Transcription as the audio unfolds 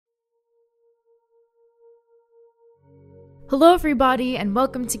Hello everybody and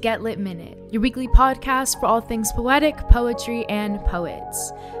welcome to Get Lit Minute, your weekly podcast for all things poetic, poetry, and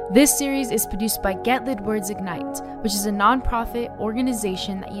poets. This series is produced by Get Lit Words Ignite, which is a non-profit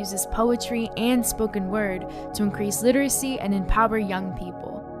organization that uses poetry and spoken word to increase literacy and empower young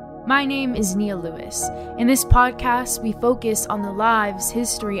people. My name is Nia Lewis. In this podcast, we focus on the lives,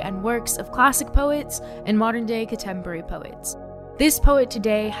 history, and works of classic poets and modern-day contemporary poets. This poet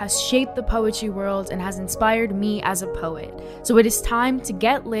today has shaped the poetry world and has inspired me as a poet, so it is time to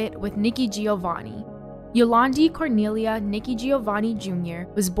get lit with Nikki Giovanni. Yolandi Cornelia Nikki Giovanni Jr.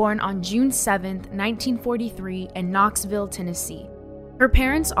 was born on June 7, 1943 in Knoxville, Tennessee. Her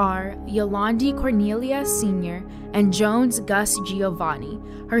parents are Yolandi Cornelia Sr. and Jones Gus Giovanni.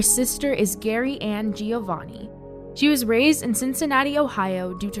 Her sister is Gary Ann Giovanni. She was raised in Cincinnati,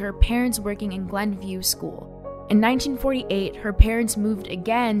 Ohio due to her parents working in Glenview School. In 1948, her parents moved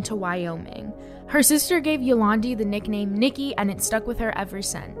again to Wyoming. Her sister gave Yolandi the nickname Nikki, and it stuck with her ever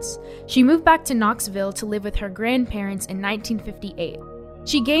since. She moved back to Knoxville to live with her grandparents in 1958.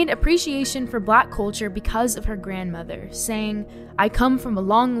 She gained appreciation for Black culture because of her grandmother, saying, "I come from a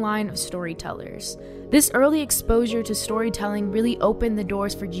long line of storytellers." This early exposure to storytelling really opened the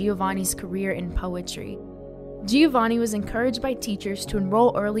doors for Giovanni's career in poetry. Giovanni was encouraged by teachers to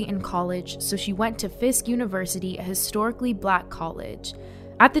enroll early in college, so she went to Fisk University, a historically Black college.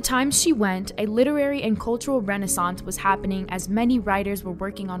 At the time she went, a literary and cultural renaissance was happening as many writers were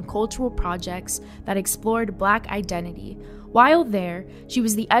working on cultural projects that explored Black identity. While there, she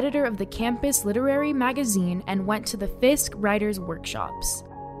was the editor of the campus literary magazine and went to the Fisk Writers' Workshops.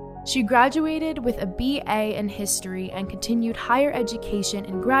 She graduated with a BA in history and continued higher education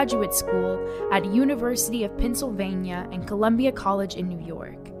in graduate school at University of Pennsylvania and Columbia College in New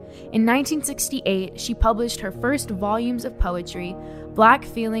York. In 1968, she published her first volumes of poetry, Black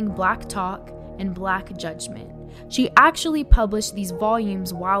Feeling, Black Talk, and Black Judgment. She actually published these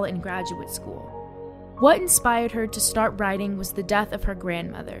volumes while in graduate school. What inspired her to start writing was the death of her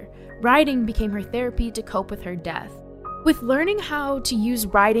grandmother. Writing became her therapy to cope with her death. With learning how to use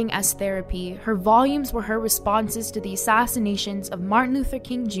writing as therapy, her volumes were her responses to the assassinations of Martin Luther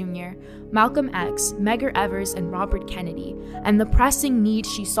King Jr., Malcolm X, Medgar Evers, and Robert Kennedy, and the pressing need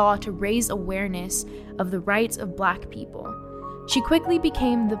she saw to raise awareness of the rights of Black people. She quickly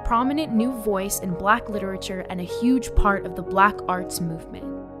became the prominent new voice in Black literature and a huge part of the Black arts movement.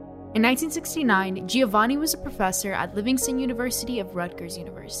 In 1969, Giovanni was a professor at Livingston University of Rutgers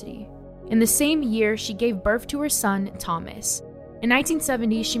University. In the same year, she gave birth to her son, Thomas. In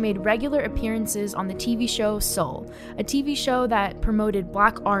 1970, she made regular appearances on the TV show Soul, a TV show that promoted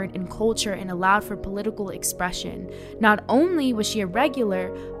Black art and culture and allowed for political expression. Not only was she a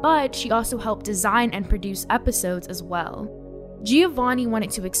regular, but she also helped design and produce episodes as well. Giovanni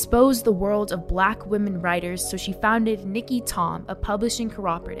wanted to expose the world of Black women writers, so she founded Nikki Tom, a publishing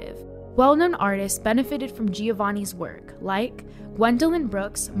cooperative. Well-known artists benefited from Giovanni's work, like Gwendolyn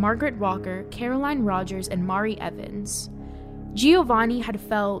Brooks, Margaret Walker, Caroline Rogers, and Mari Evans. Giovanni had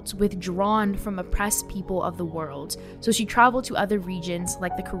felt withdrawn from oppressed people of the world, so she traveled to other regions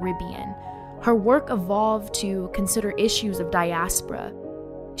like the Caribbean. Her work evolved to consider issues of diaspora.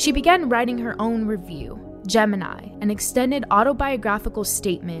 She began writing her own review, Gemini, an extended autobiographical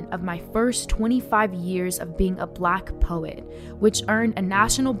statement of my first 25 years of being a Black poet, which earned a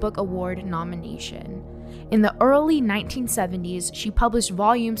National Book Award nomination. In the early 1970s, she published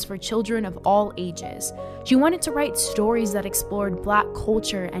volumes for children of all ages. She wanted to write stories that explored Black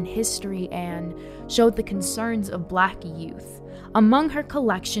culture and history and showed the concerns of Black youth. Among her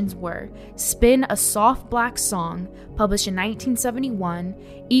collections were Spin a Soft Black Song, published in 1971,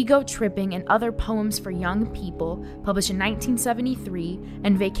 Ego Tripping and Other Poems for Young People, published in 1973,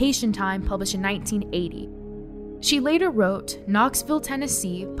 and Vacation Time, published in 1980. She later wrote Knoxville,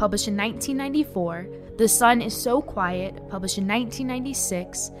 Tennessee, published in 1994, The Sun is So Quiet, published in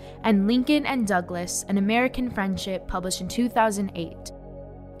 1996, and Lincoln and Douglas, An American Friendship, published in 2008.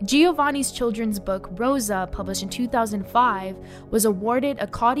 Giovanni's children's book, Rosa, published in 2005, was awarded a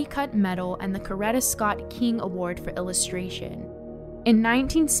Caldecott Medal and the Coretta Scott King Award for illustration. In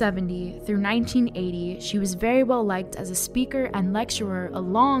 1970 through 1980, she was very well liked as a speaker and lecturer,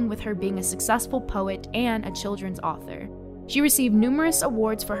 along with her being a successful poet and a children's author. She received numerous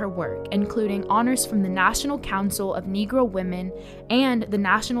awards for her work, including honors from the National Council of Negro Women and the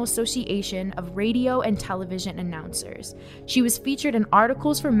National Association of Radio and Television Announcers. She was featured in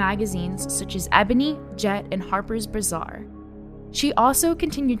articles for magazines such as Ebony, Jet, and Harper's Bazaar. She also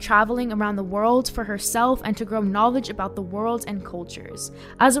continued traveling around the world for herself and to grow knowledge about the world and cultures.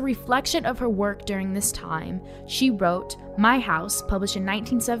 As a reflection of her work during this time, she wrote My House, published in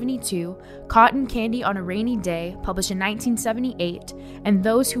 1972, Cotton Candy on a Rainy Day, published in 1978, and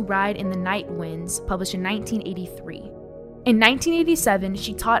Those Who Ride in the Night Winds, published in 1983. In 1987,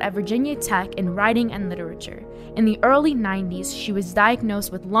 she taught at Virginia Tech in writing and literature. In the early 90s, she was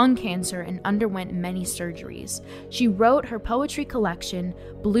diagnosed with lung cancer and underwent many surgeries. She wrote her poetry collection,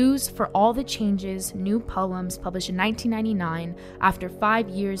 Blues for All the Changes, New Poems, published in 1999 after 5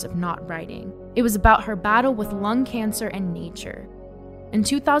 years of not writing. It was about her battle with lung cancer and nature. In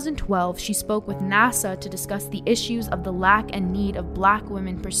 2012, she spoke with NASA to discuss the issues of the lack and need of Black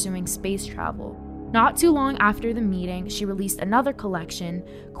women pursuing space travel. Not too long after the meeting, she released another collection,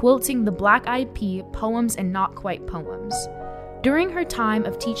 Quilting the Black Eyed Pea, Poems and Not Quite Poems. During her time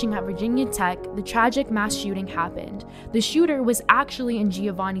of teaching at Virginia Tech, the tragic mass shooting happened. The shooter was actually in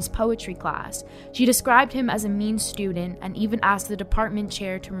Giovanni's poetry class. She described him as a mean student and even asked the department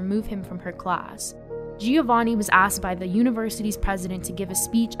chair to remove him from her class. Giovanni was asked by the university's president to give a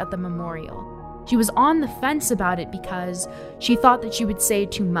speech at the memorial. She was on the fence about it because she thought that she would say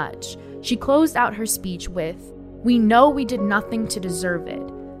too much. She closed out her speech with, "We know we did nothing to deserve it,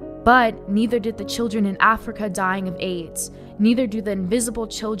 but neither did the children in Africa dying of AIDS, neither do the invisible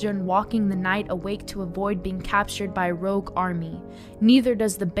children walking the night awake to avoid being captured by a rogue army, neither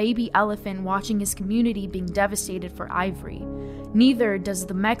does the baby elephant watching his community being devastated for ivory, neither does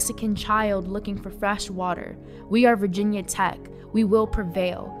the Mexican child looking for fresh water. We are Virginia Tech. We will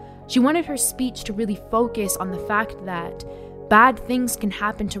prevail." She wanted her speech to really focus on the fact that bad things can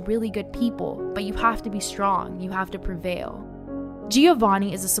happen to really good people, but you have to be strong, you have to prevail.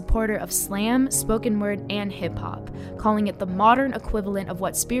 Giovanni is a supporter of slam, spoken word, and hip-hop, calling it the modern equivalent of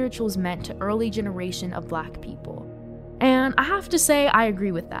what spirituals meant to early generation of Black people. And I have to say, I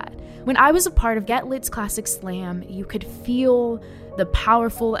agree with that. When I was a part of Get Lit's Classic Slam, you could feel the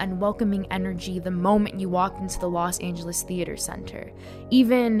powerful and welcoming energy the moment you walked into the Los Angeles Theater Center.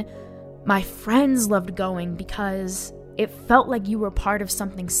 Even my friends loved going because it felt like you were part of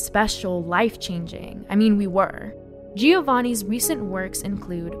something special, life-changing. I mean, we were. Giovanni's recent works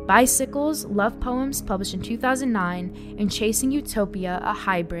include Bicycles, Love Poems, published in 2009, and Chasing Utopia, a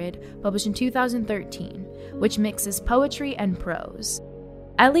Hybrid, published in 2013, which mixes poetry and prose.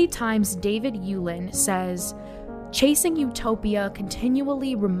 LA Times' David Ulin says, "Chasing Utopia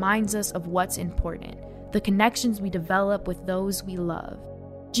continually reminds us of what's important, the connections we develop with those we love."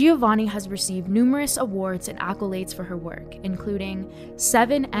 Giovanni has received numerous awards and accolades for her work, including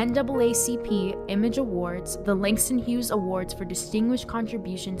 7 NAACP Image Awards, the Langston Hughes Awards for Distinguished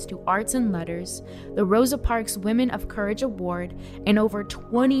Contributions to Arts and Letters, the Rosa Parks Women of Courage Award, and over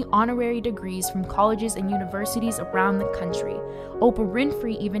 20 honorary degrees from colleges and universities around the country. Oprah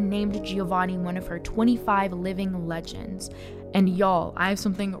Winfrey even named Giovanni one of her 25 living legends. And y'all, I have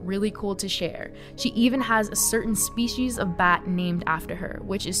something really cool to share. She even has a certain species of bat named after her,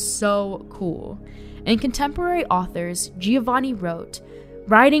 which is so cool. In contemporary authors, Giovanni wrote,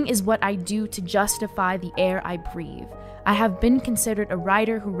 "Writing is what I do to justify the air I breathe. I have been considered a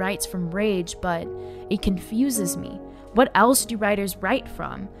writer who writes from rage, but it confuses me. What else do writers write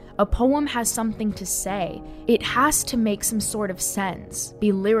from? A poem has something to say. It has to make some sort of sense,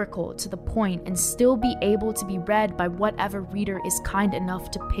 be lyrical to the point, and still be able to be read by whatever reader is kind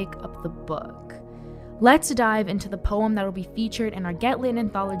enough to pick up the book." Let's dive into the poem that will be featured in our Get Lit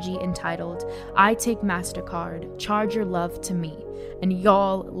anthology entitled, I Take MasterCard, Charge Your Love to Me. And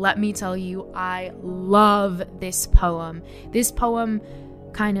y'all, let me tell you, I love this poem. This poem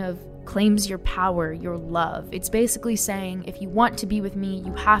kind of claims your power, your love. It's basically saying, if you want to be with me,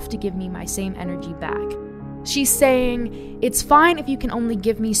 you have to give me my same energy back. She's saying, it's fine if you can only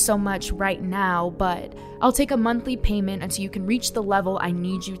give me so much right now, but I'll take a monthly payment until you can reach the level I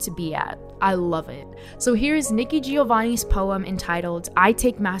need you to be at. I love it. So here's Nikki Giovanni's poem entitled, I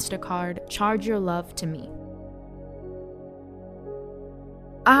Take MasterCard, Charge Your Love to Me.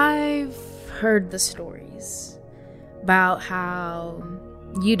 I've heard the stories about how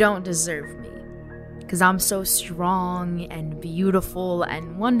you don't deserve me because I'm so strong and beautiful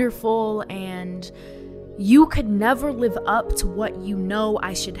and wonderful, and you could never live up to what you know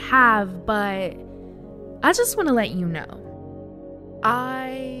I should have, but I just want to let you know,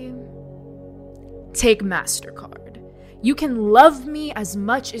 I take MasterCard. You can love me as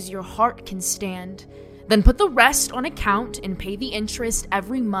much as your heart can stand, then put the rest on account and pay the interest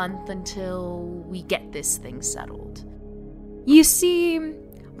every month until we get this thing settled. You see,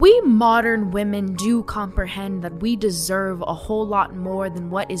 we modern women do comprehend that we deserve a whole lot more than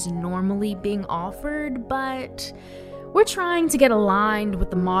what is normally being offered, but we're trying to get aligned with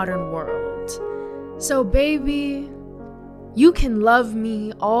the modern world. So baby, you can love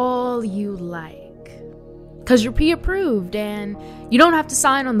me all you like, 'cause you're pre-approved and you don't have to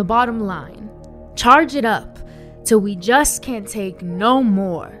sign on the bottom line. Charge it up till we just can't take no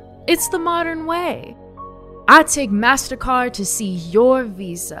more. It's the modern way. I take MasterCard to see your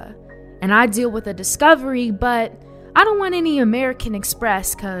visa, and I deal with a Discovery, but I don't want any American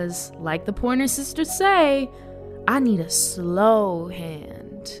Express, 'cause like the Pointer Sisters say, I need a slow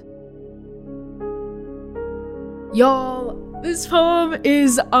hand. Y'all, this poem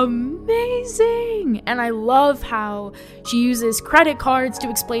is amazing, and I love how she uses credit cards to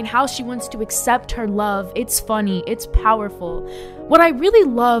explain how she wants to accept her love. It's funny, it's powerful. What I really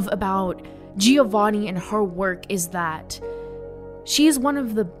love about Giovanni and her work is that she is one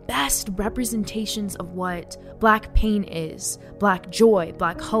of the best representations of what Black pain is, Black joy,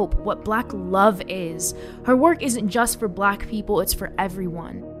 Black hope, what Black love is. Her work isn't just for Black people, it's for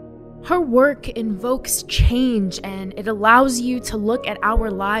everyone. Her work invokes change, and it allows you to look at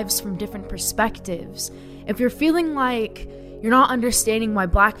our lives from different perspectives. If you're feeling like you're not understanding why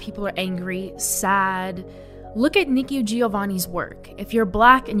Black people are angry, sad, look at Nikki Giovanni's work. If you're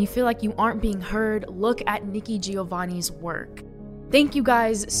Black and you feel like you aren't being heard, look at Nikki Giovanni's work. Thank you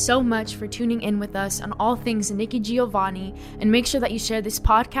guys so much for tuning in with us on all things Nikki Giovanni, and make sure that you share this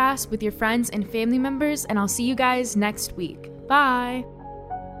podcast with your friends and family members, and I'll see you guys next week. Bye!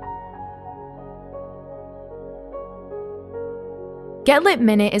 Get Lit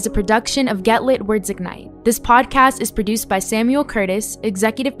Minute is a production of Get Lit Words Ignite. This podcast is produced by Samuel Curtis,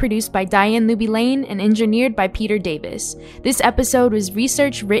 executive produced by Diane Luby Lane, and engineered by Peter Davis. This episode was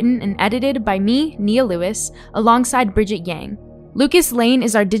researched, written, and edited by me, Nia Lewis, alongside Bridget Yang. Lucas Lane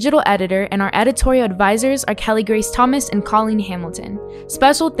is our digital editor, and our editorial advisors are Kelly Grace Thomas and Colleen Hamilton.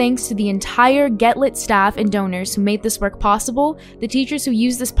 Special thanks to the entire Get Lit staff and donors who made this work possible, the teachers who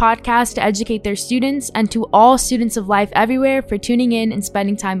use this podcast to educate their students, and to all students of life everywhere for tuning in and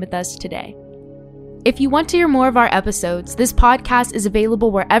spending time with us today. If you want to hear more of our episodes, this podcast is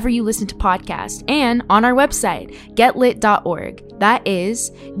available wherever you listen to podcasts and on our website, getlit.org. That is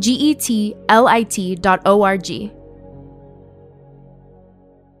getlit.org.